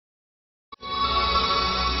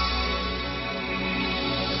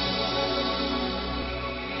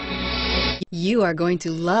You are going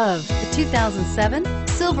to love the 2007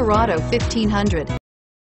 Silverado 1500.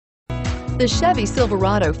 The Chevy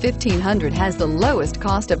Silverado 1500 has the lowest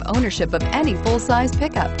cost of ownership of any full-size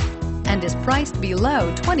pickup and is priced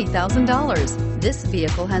below $20,000. This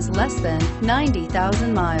vehicle has less than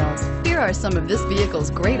 90,000 miles. Here are some of this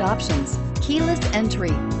vehicle's great options: keyless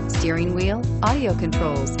entry, steering wheel audio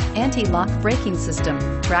controls, anti-lock braking system,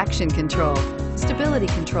 traction control, stability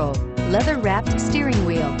control, leather-wrapped steering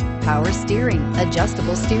wheel, power steering,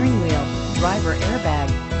 adjustable steering wheel, driver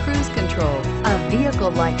airbag, cruise control. A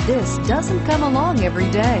vehicle like this doesn't come along every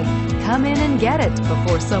day. Come in and get it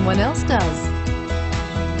before someone else does.